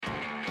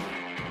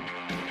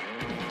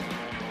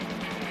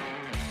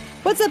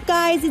What's up,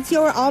 guys? It's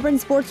your Auburn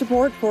Sports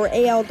Report for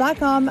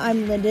AL.com.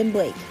 I'm Lyndon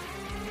Blake.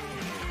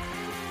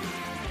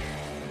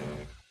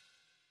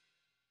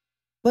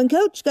 When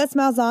Coach Gus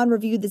Malzahn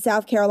reviewed the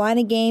South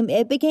Carolina game,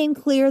 it became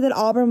clear that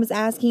Auburn was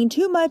asking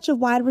too much of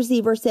wide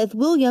receiver Seth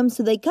Williams,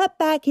 so they cut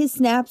back his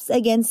snaps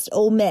against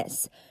Ole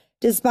Miss.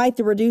 Despite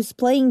the reduced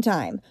playing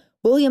time,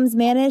 Williams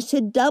managed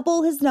to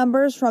double his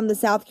numbers from the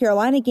South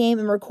Carolina game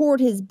and record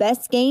his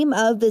best game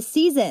of the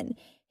season.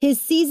 His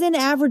season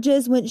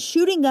averages went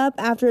shooting up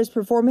after his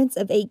performance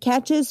of 8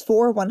 catches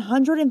for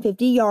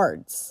 150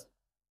 yards.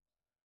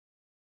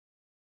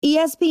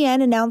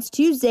 ESPN announced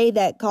Tuesday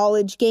that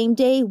College Game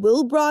Day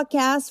will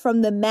broadcast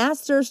from the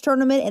Masters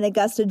tournament in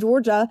Augusta,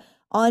 Georgia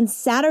on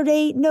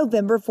Saturday,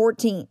 November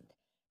 14th.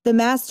 The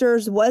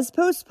Masters was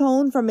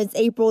postponed from its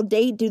April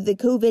date due to the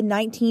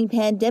COVID-19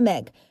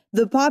 pandemic.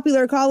 The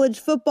popular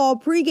college football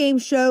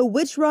pregame show,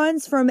 which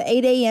runs from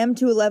 8 a.m.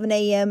 to 11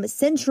 a.m.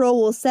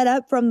 Central, will set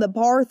up from the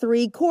Par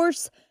 3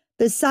 course,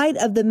 the site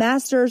of the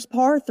Masters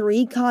Par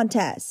 3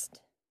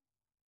 contest.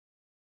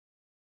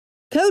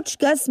 Coach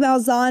Gus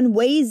Malzahn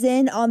weighs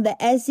in on the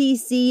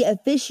SEC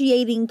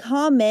officiating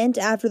comment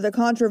after the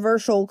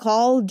controversial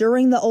call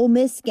during the Ole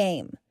Miss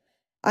game.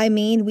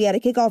 We had a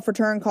kickoff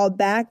return called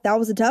back. That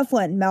was a tough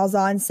one,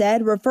 Malzahn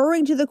said,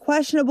 referring to the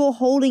questionable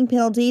holding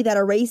penalty that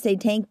erased a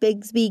Tank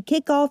Bigsby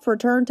kickoff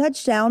return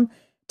touchdown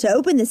to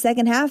open the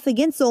second half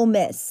against Ole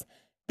Miss.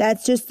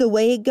 That's just the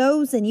way it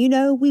goes, and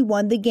we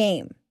won the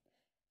game.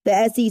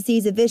 The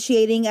SEC's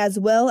officiating, as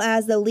well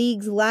as the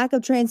league's lack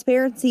of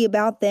transparency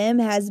about them,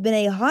 has been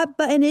a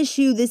hot-button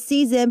issue this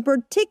season,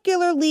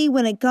 particularly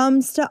when it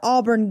comes to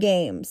Auburn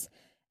games.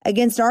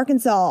 Against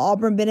Arkansas,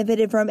 Auburn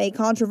benefited from a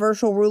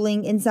controversial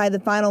ruling inside the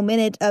final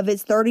minute of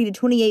its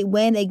 30-28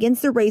 win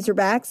against the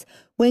Razorbacks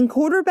when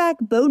quarterback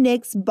Bo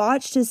Nix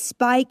botched a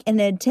spike in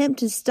an attempt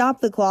to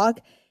stop the clock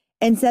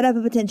and set up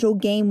a potential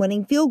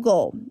game-winning field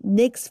goal.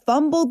 Nix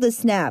fumbled the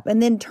snap and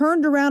then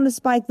turned around to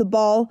spike the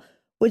ball,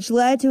 which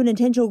led to an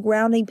intentional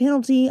grounding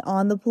penalty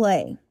on the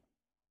play.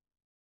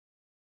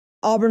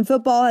 Auburn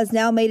football has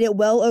now made it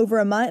well over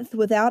a month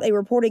without a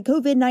reported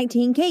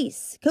COVID-19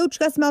 case. Coach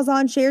Gus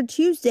Malzahn shared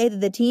Tuesday that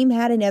the team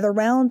had another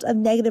round of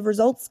negative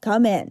results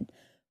come in.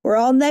 We're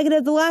all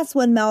negative the last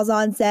one,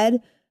 Malzahn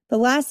said. The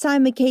last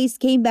time a case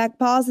came back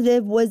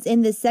positive was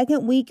in the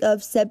second week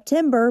of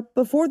September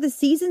before the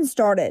season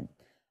started.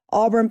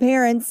 Auburn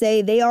parents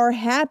say they are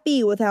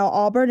happy with how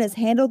Auburn has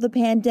handled the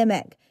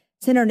pandemic.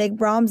 Center Nick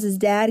Brahms'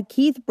 dad,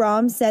 Keith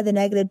Brahms, said the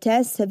negative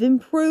tests have been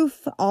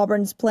proof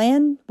Auburn's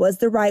plan was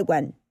the right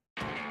one.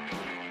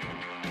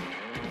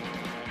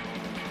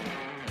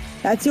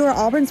 That's your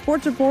Auburn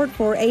Sports Report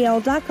for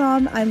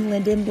AL.com. I'm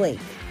Lyndon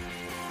Blake.